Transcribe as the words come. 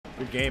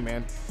Good game,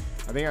 man.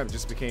 I think I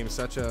just became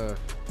such a...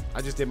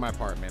 I just did my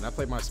part, man. I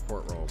played my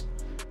support role.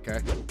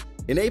 Okay?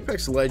 In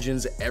Apex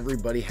Legends,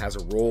 everybody has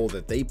a role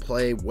that they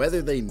play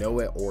whether they know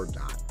it or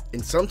not.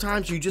 And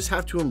sometimes you just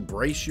have to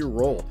embrace your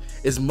role.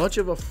 As much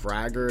of a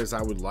fragger as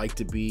I would like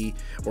to be,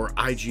 or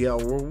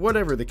IGL, or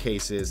whatever the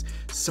case is,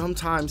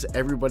 sometimes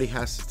everybody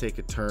has to take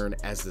a turn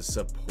as the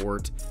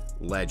support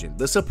legend,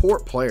 the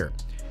support player.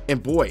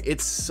 And boy,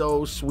 it's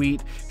so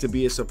sweet to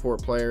be a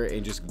support player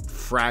and just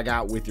frag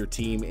out with your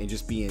team and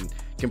just be in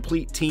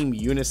complete team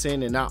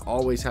unison and not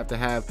always have to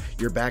have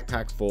your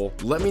backpack full.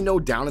 Let me know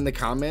down in the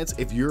comments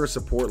if you're a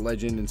support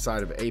legend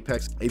inside of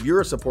Apex. If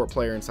you're a support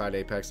player inside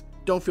Apex,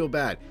 don't feel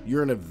bad.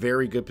 You're in a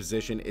very good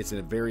position. It's in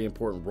a very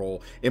important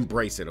role.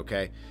 Embrace it,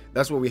 okay?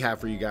 That's what we have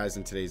for you guys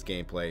in today's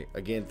gameplay.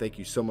 Again, thank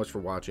you so much for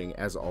watching.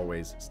 As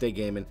always, stay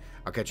gaming.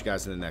 I'll catch you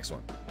guys in the next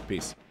one.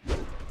 Peace.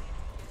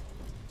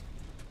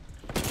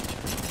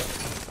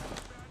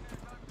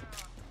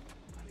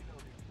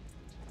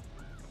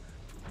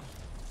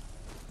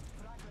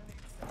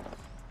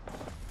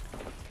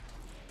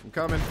 I'm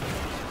coming.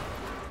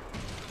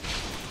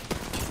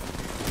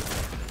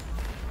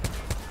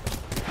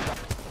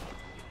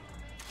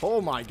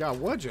 Oh my god,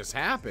 what just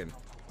happened?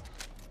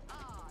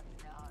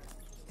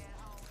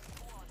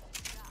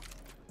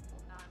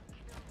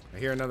 I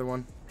hear another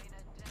one.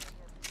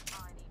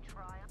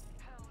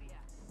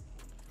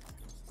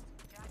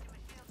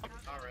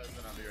 Alright,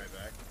 then I'll be right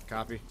back.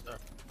 Copy.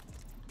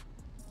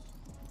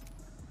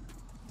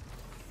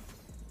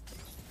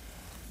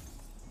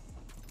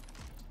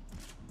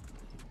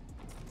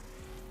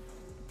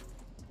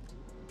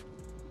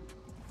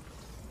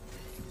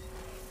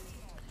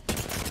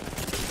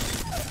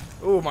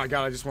 Oh my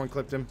god, I just one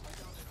clipped him.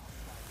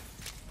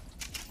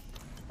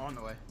 On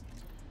the way.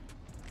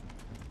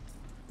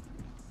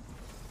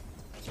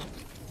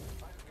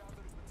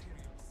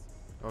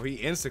 Oh, he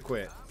insta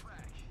quit.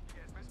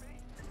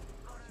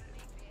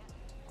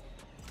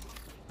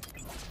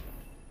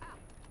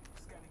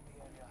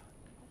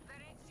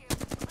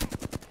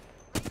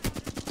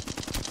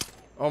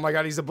 Oh my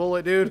god, he's a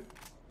bullet, dude.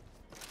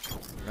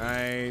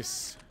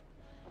 Nice.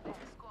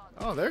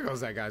 Oh, there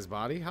goes that guy's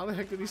body. How the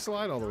heck did he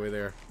slide all the way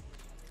there?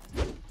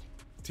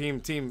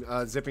 Team,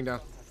 zipping down.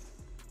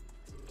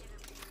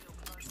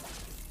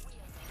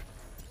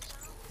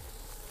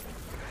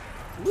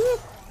 Woo!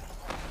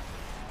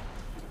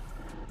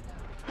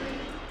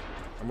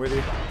 I'm with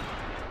you.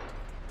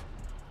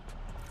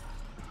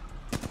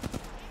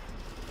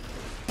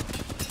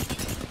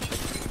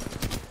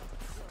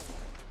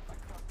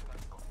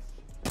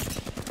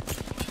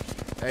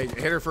 Hey,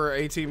 hit her for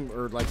 18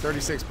 or like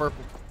 36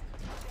 purple.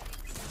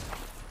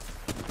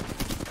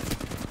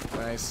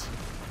 Nice.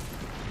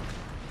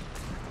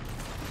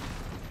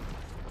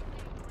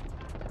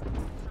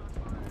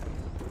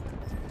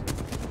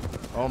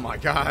 Oh my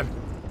god.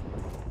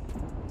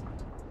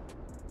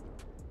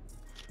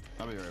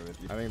 I'll be right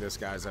with you. I think this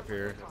guy's up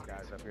here.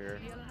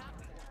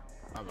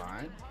 I'm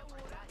behind.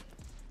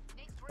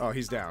 Oh,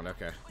 he's down.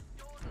 Okay.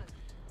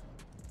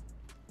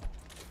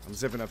 I'm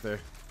zipping up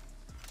there.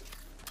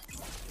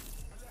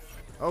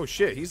 Oh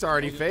shit, he's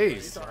already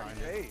phased.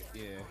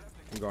 Yeah.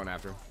 I'm going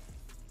after him.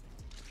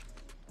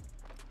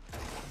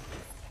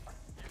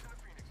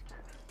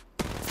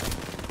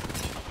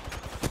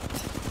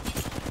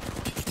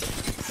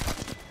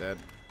 Dead.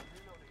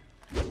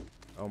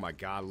 Oh my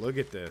god, look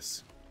at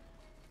this.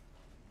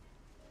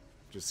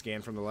 Just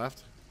scan from the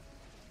left.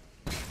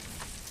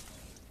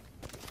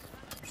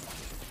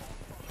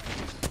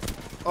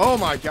 Oh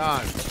my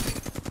god.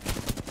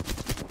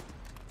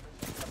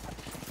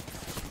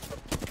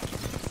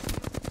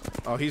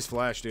 Oh, he's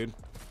flash, dude.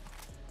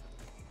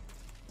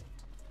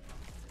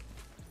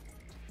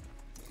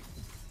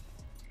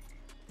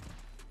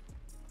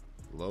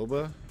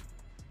 Loba.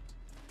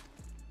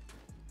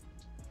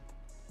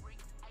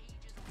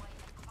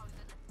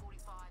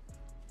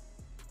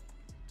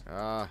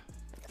 Ah.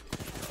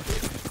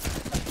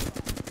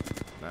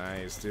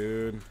 Nice,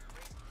 dude.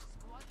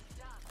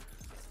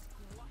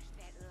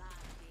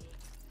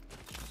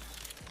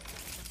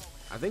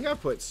 I think I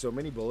put so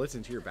many bullets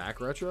into your back,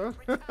 Retro.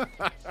 I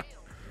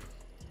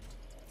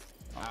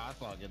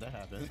thought that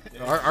happened.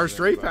 Our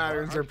straight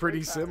patterns are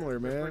pretty similar,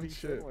 man.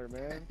 Shit.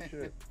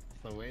 Shit.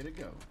 The way to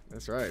go.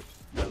 That's right.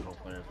 Casual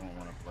players won't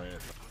want to play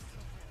it.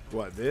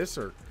 What, this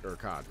or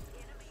COD?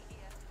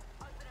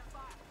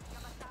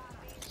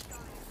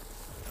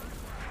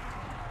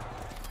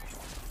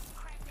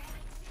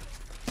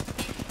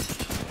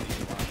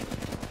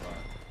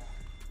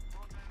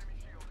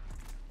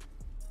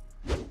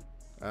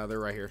 They're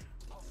right here.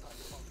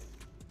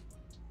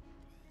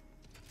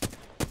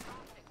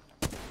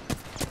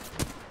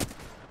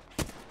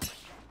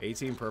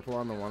 $18 purple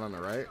on the one on the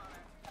right.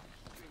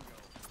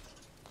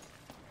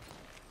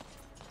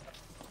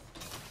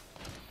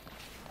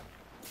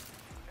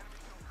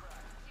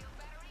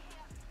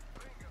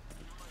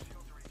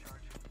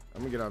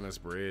 I'm gonna get on this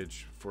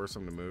bridge, force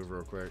him to move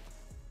real quick.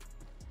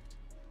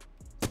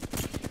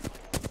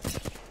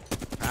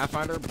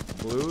 Pathfinder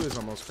blue is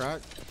almost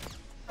cracked.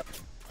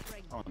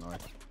 Oh, nice.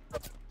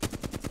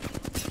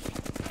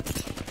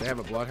 They have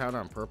a Bloodhound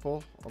on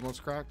purple,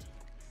 almost cracked.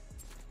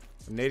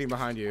 I'm nading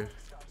behind you.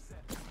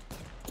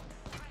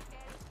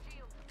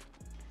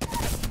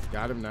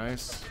 Got him,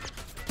 nice.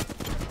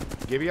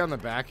 Gibby on the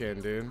back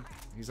end, dude.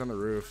 He's on the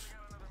roof.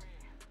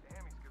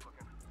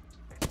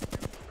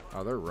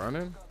 Oh, they're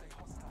running?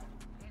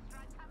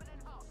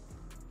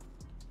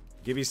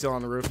 Gibby's still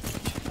on the roof.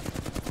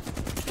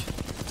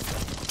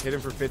 Hit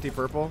him for 50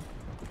 purple.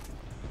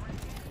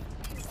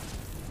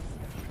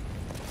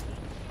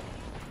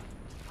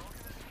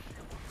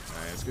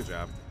 Nice, good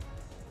job.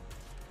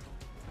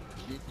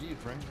 GG,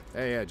 friend.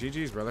 Hey, yeah,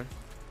 GG's, brother.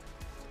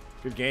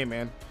 Good game,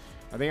 man.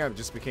 I think I've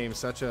just became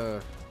such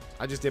a...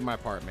 I just did my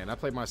part, man. I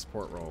played my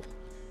support role,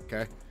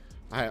 okay?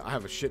 I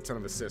have a shit ton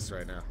of assists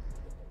right now.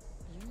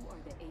 You are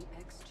the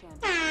Apex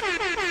champion.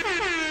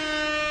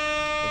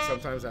 And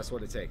sometimes that's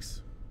what it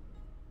takes.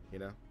 You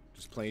know?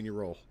 Just playing your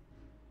role.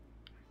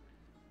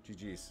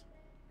 GG's.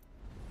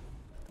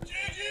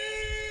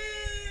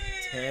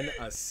 10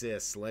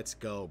 assists. Let's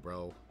go,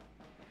 bro.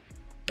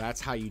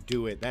 That's how you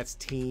do it. That's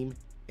Team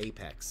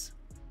Apex.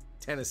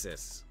 10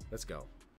 assists. Let's go.